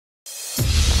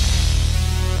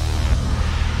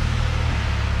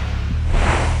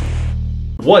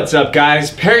What's up guys,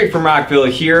 Perry from Rockville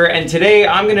here, and today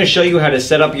I'm going to show you how to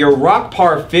set up your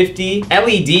RockPAR50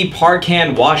 LED par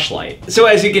can wash light. So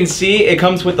as you can see, it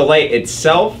comes with the light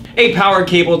itself, a power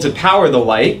cable to power the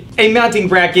light, a mounting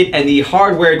bracket, and the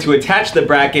hardware to attach the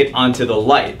bracket onto the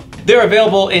light. They're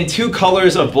available in two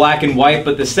colors of black and white,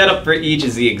 but the setup for each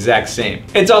is the exact same.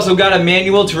 It's also got a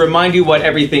manual to remind you what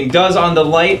everything does on the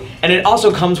light, and it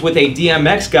also comes with a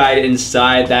DMX guide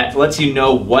inside that lets you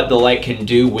know what the light can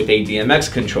do with a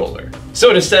DMX controller.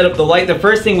 So to set up the light, the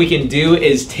first thing we can do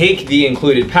is take the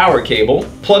included power cable,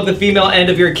 plug the female end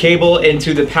of your cable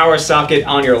into the power socket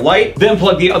on your light, then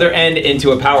plug the other end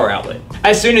into a power outlet.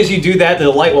 As soon as you do that, the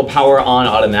light will power on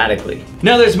automatically.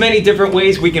 Now there's many different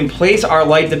ways we can place our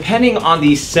light depending on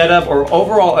the setup or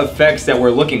overall effects that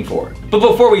we're looking for. But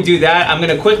before we do that, I'm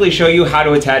going to quickly show you how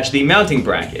to attach the mounting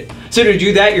bracket. So to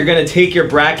do that, you're going to take your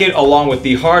bracket along with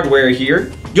the hardware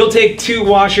here. You'll take two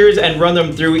washers and run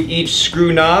them through each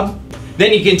screw knob.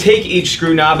 Then you can take each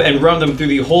screw knob and run them through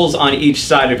the holes on each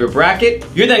side of your bracket.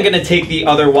 You're then going to take the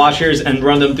other washers and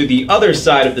run them through the other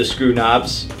side of the screw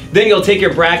knobs. Then you'll take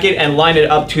your bracket and line it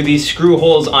up to these screw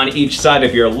holes on each side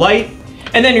of your light.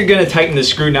 And then you're going to tighten the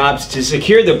screw knobs to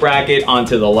secure the bracket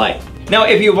onto the light. Now,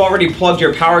 if you've already plugged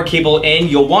your power cable in,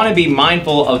 you'll want to be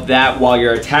mindful of that while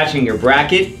you're attaching your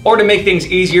bracket, or to make things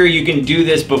easier, you can do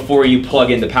this before you plug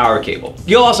in the power cable.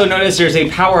 You'll also notice there's a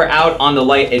power out on the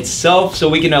light itself, so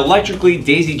we can electrically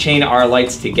daisy chain our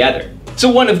lights together.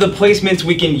 So one of the placements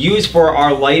we can use for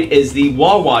our light is the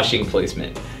wall washing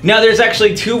placement. Now there's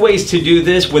actually two ways to do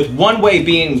this, with one way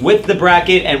being with the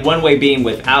bracket and one way being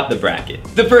without the bracket.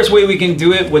 The first way we can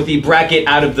do it with the bracket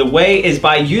out of the way is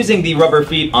by using the rubber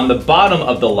feet on the bottom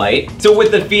of the light. So with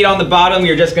the feet on the bottom,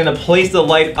 you're just going to place the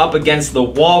light up against the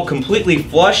wall completely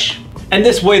flush, and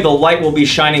this way the light will be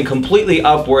shining completely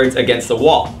upwards against the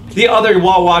wall. The other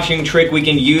wall washing trick we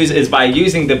can use is by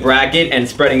using the bracket and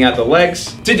spreading out the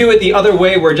legs. To do it the other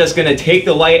way, we're just going to take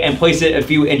the light and place it a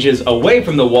few inches away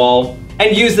from the wall,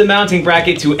 and use the mounting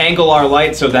bracket to angle our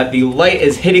light so that the light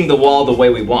is hitting the wall the way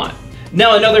we want.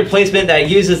 Now another placement that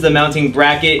uses the mounting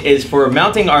bracket is for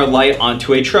mounting our light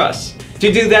onto a truss.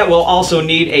 To do that, we'll also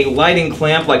need a lighting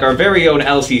clamp like our very own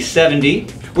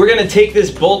LC70. We're going to take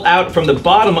this bolt out from the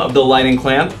bottom of the lighting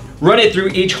clamp, run it through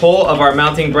each hole of our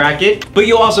mounting bracket, but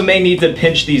you also may need to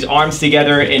pinch these arms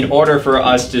together in order for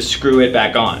us to screw it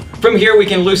back on. From here, we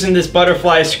can loosen this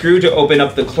butterfly screw to open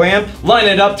up the clamp, line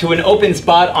it up to an open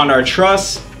spot on our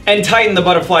truss, and tighten the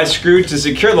butterfly screw to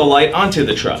secure the light onto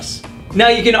the truss. Now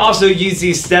you can also use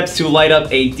these steps to light up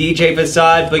a DJ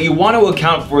facade, but you want to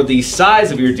account for the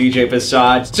size of your DJ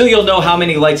facade so you'll know how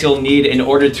many lights you'll need in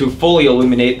order to fully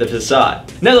illuminate the facade.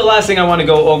 Now the last thing I want to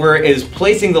go over is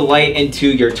placing the light into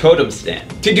your totem stand.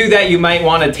 To do that, you might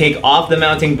want to take off the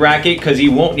mounting bracket because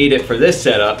you won't need it for this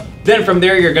setup. Then from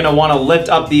there, you're going to want to lift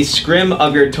up the scrim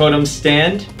of your totem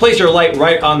stand, place your light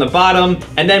right on the bottom,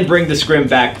 and then bring the scrim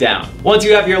back down. Once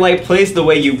you have your light placed the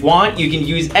way you want, you can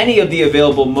use any of the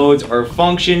available modes or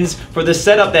functions for the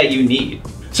setup that you need.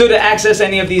 So to access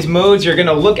any of these modes, you're going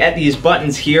to look at these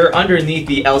buttons here underneath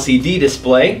the LCD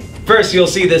display. First, you'll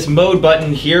see this mode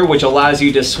button here, which allows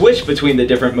you to switch between the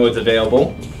different modes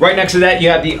available. Right next to that, you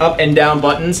have the up and down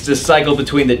buttons to cycle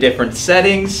between the different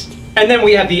settings. And then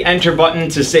we have the enter button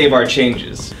to save our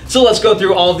changes. So let's go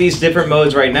through all of these different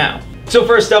modes right now. So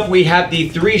first up, we have the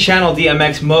 3-channel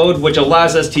DMX mode, which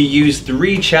allows us to use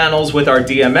 3 channels with our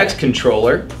DMX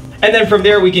controller. And then from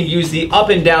there, we can use the up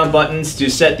and down buttons to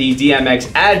set the DMX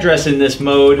address in this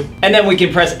mode. And then we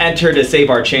can press enter to save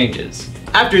our changes.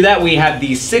 After that, we have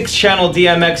the 6-channel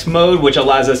DMX mode, which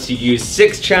allows us to use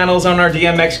 6 channels on our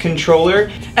DMX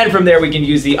controller. And from there, we can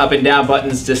use the up and down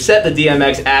buttons to set the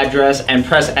DMX address and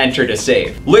press enter to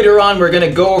save. Later on, we're going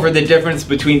to go over the difference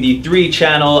between the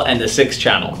 3-channel and the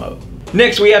 6-channel mode.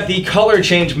 Next, we have the color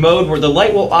change mode, where the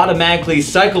light will automatically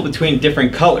cycle between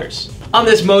different colors. On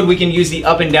this mode, we can use the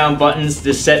up and down buttons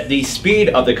to set the speed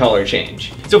of the color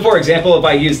change. So for example, if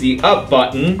I use the up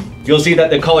button, you'll see that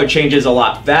the color changes a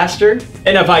lot faster.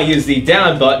 And if I use the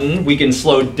down button, we can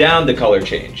slow down the color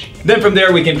change. Then from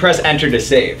there, we can press enter to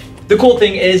save. The cool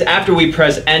thing is, after we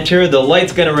press enter, the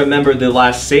light's gonna remember the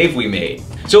last save we made.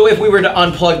 So if we were to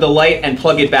unplug the light and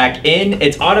plug it back in,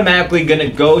 it's automatically gonna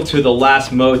go to the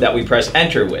last mode that we press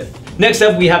enter with. Next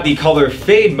up, we have the color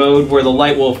fade mode, where the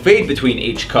light will fade between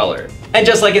each color. And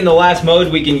just like in the last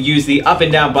mode, we can use the up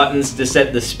and down buttons to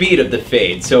set the speed of the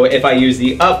fade. So if I use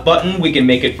the up button, we can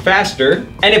make it faster.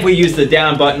 And if we use the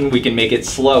down button, we can make it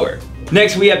slower.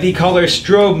 Next, we have the color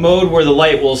strobe mode, where the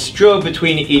light will strobe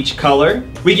between each color.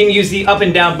 We can use the up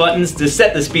and down buttons to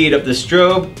set the speed of the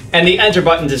strobe, and the enter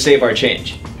button to save our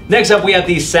change. Next up, we have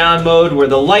the sound mode where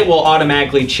the light will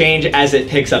automatically change as it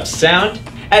picks up sound.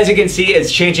 As you can see,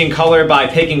 it's changing color by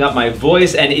picking up my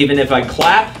voice, and even if I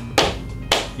clap,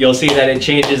 you'll see that it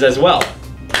changes as well.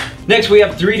 Next, we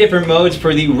have 3 different modes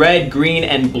for the red, green,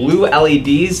 and blue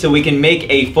LEDs, so we can make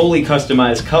a fully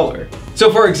customized color. So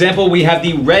for example, we have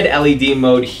the red LED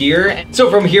mode here.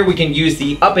 So from here, we can use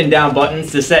the up and down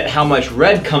buttons to set how much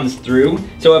red comes through.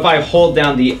 So if I hold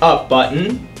down the up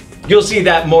button, you'll see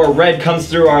that more red comes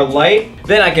through our light.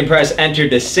 Then I can press enter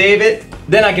to save it.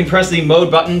 Then I can press the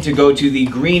mode button to go to the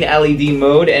green LED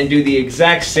mode and do the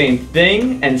exact same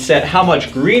thing and set how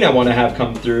much green I want to have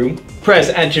come through. Press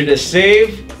enter to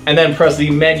save, and then press the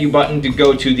menu button to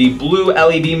go to the blue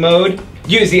LED mode.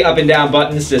 Use the up and down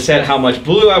buttons to set how much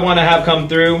blue I want to have come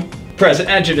through. Press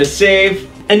enter to save.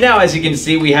 And now, as you can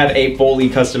see, we have a fully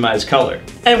customized color.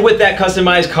 And with that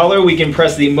customized color, we can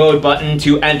press the mode button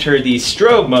to enter the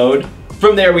strobe mode.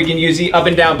 From there, we can use the up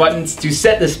and down buttons to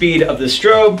set the speed of the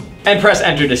strobe and press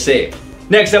enter to save.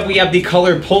 Next up, we have the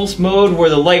color pulse mode where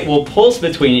the light will pulse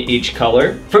between each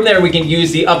color. From there, we can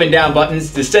use the up and down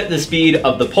buttons to set the speed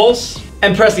of the pulse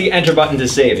and press the enter button to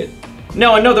save it.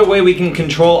 Now, another way we can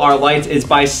control our lights is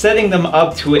by setting them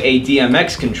up to a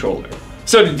DMX controller.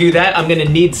 So to do that, I'm gonna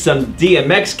need some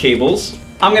DMX cables.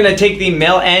 I'm gonna take the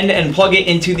male end and plug it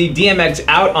into the DMX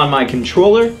out on my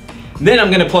controller. Then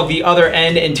I'm gonna plug the other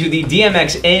end into the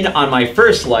DMX in on my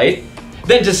first light.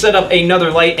 Then to set up another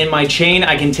light in my chain,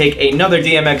 I can take another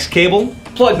DMX cable,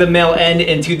 plug the male end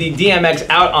into the DMX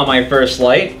out on my first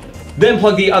light, then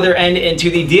plug the other end into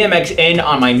the DMX in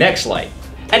on my next light.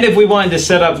 And if we wanted to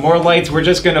set up more lights, we're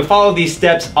just gonna follow these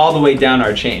steps all the way down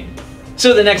our chain.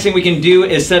 So the next thing we can do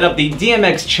is set up the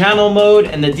DMX channel mode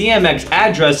and the DMX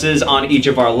addresses on each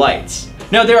of our lights.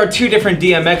 Now there are 2 different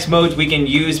DMX modes we can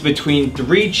use between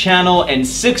 3-channel and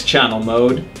 6-channel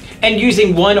mode, and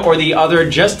using one or the other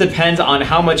just depends on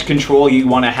how much control you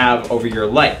want to have over your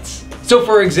lights. So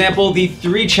for example, the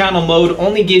 3-channel mode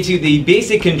only gives you the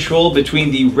basic control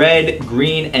between the red,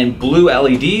 green, and blue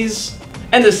LEDs,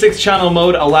 and the 6-channel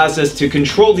mode allows us to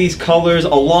control these colors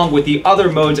along with the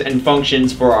other modes and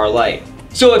functions for our light.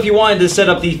 So if you wanted to set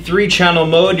up the 3-channel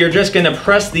mode, you're just gonna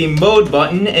press the mode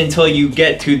button until you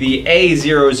get to the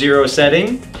A00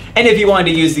 setting. And if you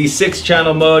wanted to use the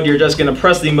 6-channel mode, you're just gonna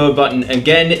press the mode button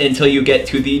again until you get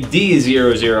to the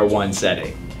D001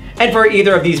 setting. And for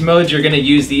either of these modes, you're gonna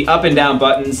use the up and down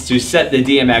buttons to set the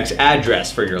DMX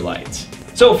address for your lights.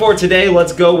 So for today,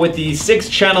 let's go with the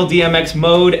 6-channel DMX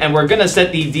mode, and we're gonna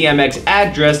set the DMX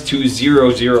address to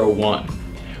 001.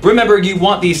 Remember, you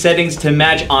want these settings to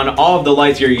match on all of the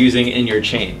lights you're using in your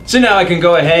chain. So now I can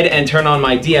go ahead and turn on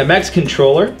my DMX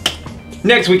controller.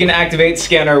 Next, we can activate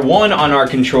scanner 1 on our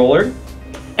controller.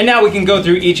 And now we can go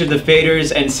through each of the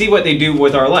faders and see what they do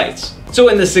with our lights. So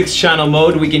in the 6-channel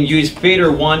mode, we can use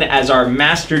fader 1 as our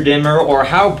master dimmer, or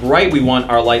how bright we want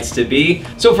our lights to be.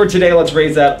 So for today, let's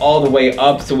raise that all the way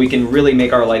up so we can really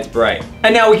make our lights bright.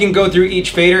 And now we can go through each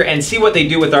fader and see what they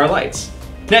do with our lights.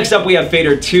 Next up, we have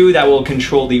fader 2 that will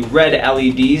control the red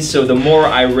LEDs. So the more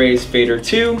I raise fader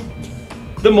 2,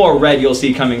 the more red you'll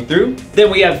see coming through. Then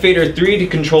we have fader 3 to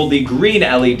control the green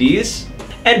LEDs,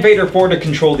 and fader 4 to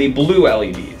control the blue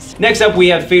LEDs. Next up, we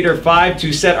have fader 5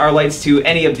 to set our lights to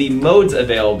any of the modes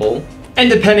available. And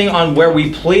depending on where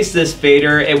we place this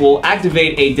fader, it will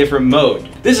activate a different mode.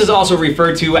 This is also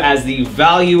referred to as the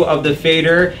value of the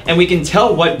fader, and we can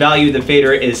tell what value the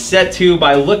fader is set to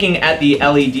by looking at the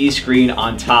LED screen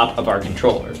on top of our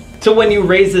controller. So when you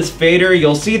raise this fader,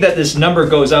 you'll see that this number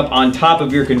goes up on top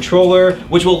of your controller,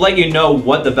 which will let you know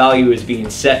what the value is being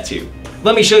set to.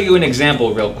 Let me show you an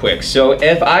example real quick. So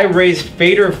if I raise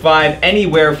fader 5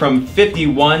 anywhere from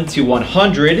 51 to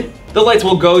 100, the lights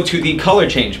will go to the color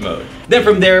change mode. Then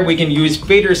from there, we can use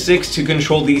fader 6 to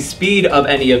control the speed of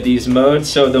any of these modes.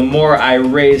 So the more I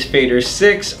raise fader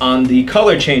 6 on the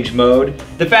color change mode,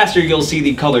 the faster you'll see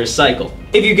the colors cycle.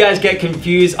 If you guys get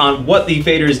confused on what the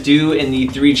faders do in the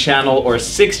 3-channel or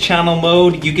 6-channel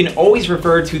mode, you can always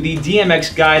refer to the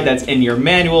DMX guide that's in your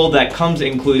manual that comes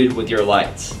included with your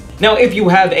lights. Now, if you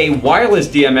have a wireless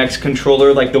DMX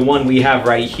controller like the one we have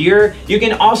right here, you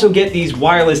can also get these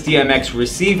wireless DMX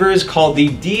receivers called the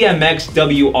DMX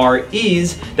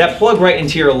WREs that plug right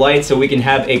into your light so we can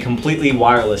have a completely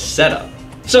wireless setup.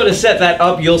 So to set that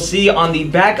up, you'll see on the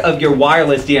back of your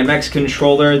wireless DMX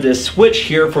controller this switch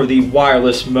here for the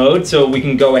wireless mode, so we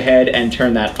can go ahead and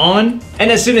turn that on.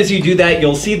 And as soon as you do that,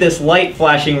 you'll see this light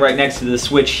flashing right next to the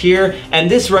switch here, and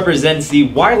this represents the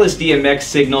wireless DMX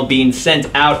signal being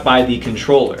sent out by the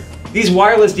controller. These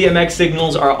wireless DMX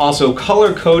signals are also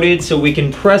color-coded, so we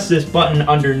can press this button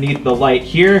underneath the light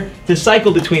here to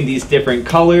cycle between these different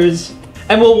colors.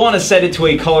 And we'll want to set it to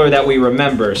a color that we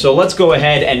remember. So let's go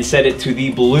ahead and set it to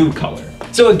the blue color.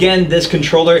 So again, this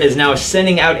controller is now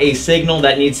sending out a signal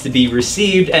that needs to be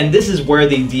received, and this is where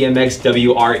the DMX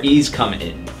WREs come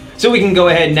in. So we can go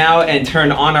ahead now and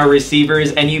turn on our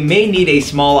receivers, and you may need a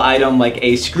small item like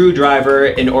a screwdriver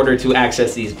in order to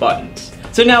access these buttons.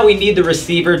 So now we need the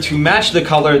receiver to match the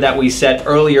color that we set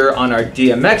earlier on our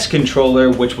DMX controller,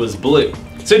 which was blue.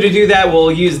 So to do that,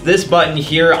 we'll use this button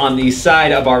here on the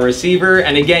side of our receiver,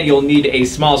 and again, you'll need a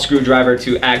small screwdriver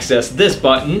to access this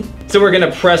button. So we're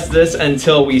gonna press this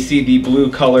until we see the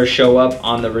blue color show up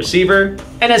on the receiver.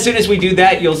 And as soon as we do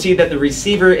that, you'll see that the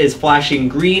receiver is flashing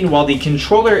green while the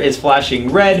controller is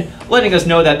flashing red, letting us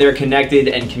know that they're connected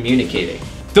and communicating.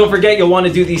 Don't forget, you'll want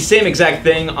to do the same exact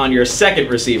thing on your second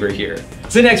receiver here.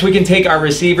 So next we can take our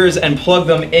receivers and plug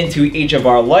them into each of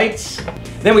our lights.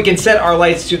 Then we can set our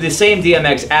lights to the same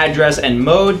DMX address and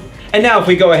mode. And now if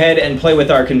we go ahead and play with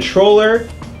our controller,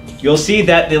 you'll see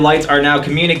that the lights are now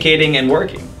communicating and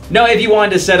working. Now if you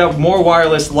wanted to set up more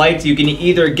wireless lights, you can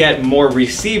either get more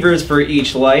receivers for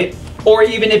each light, or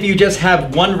even if you just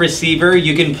have one receiver,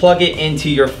 you can plug it into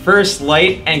your first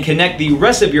light and connect the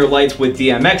rest of your lights with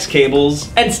DMX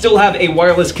cables and still have a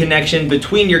wireless connection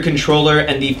between your controller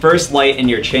and the first light in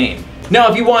your chain. Now,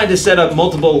 if you wanted to set up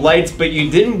multiple lights but you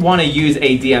didn't want to use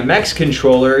a DMX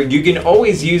controller, you can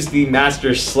always use the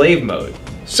master slave mode.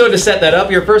 So to set that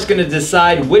up, you're first going to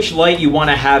decide which light you want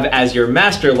to have as your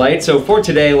master light. So for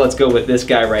today, let's go with this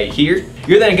guy right here.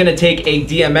 You're then going to take a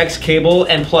DMX cable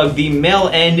and plug the male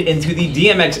end into the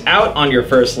DMX out on your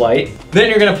first light. Then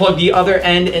you're going to plug the other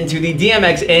end into the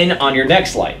DMX in on your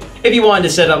next light. If you wanted to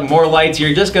set up more lights,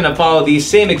 you're just going to follow these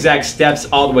same exact steps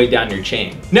all the way down your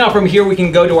chain. Now from here, we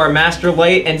can go to our master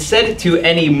light and set it to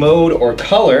any mode or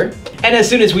color. And as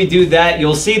soon as we do that,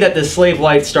 you'll see that the slave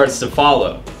light starts to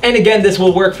follow. And again, this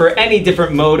will work for any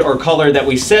different mode or color that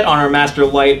we set on our master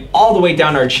light all the way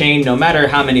down our chain, no matter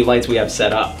how many lights we have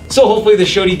set up. So hopefully this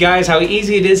showed you guys how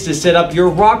easy it is to set up your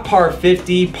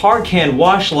RockPAR50 par can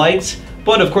wash lights.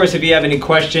 But of course, if you have any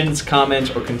questions,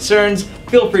 comments, or concerns,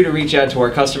 feel free to reach out to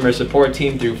our customer support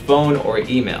team through phone or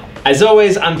email. As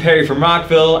always, I'm Perry from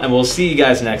Rockville, and we'll see you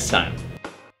guys next time.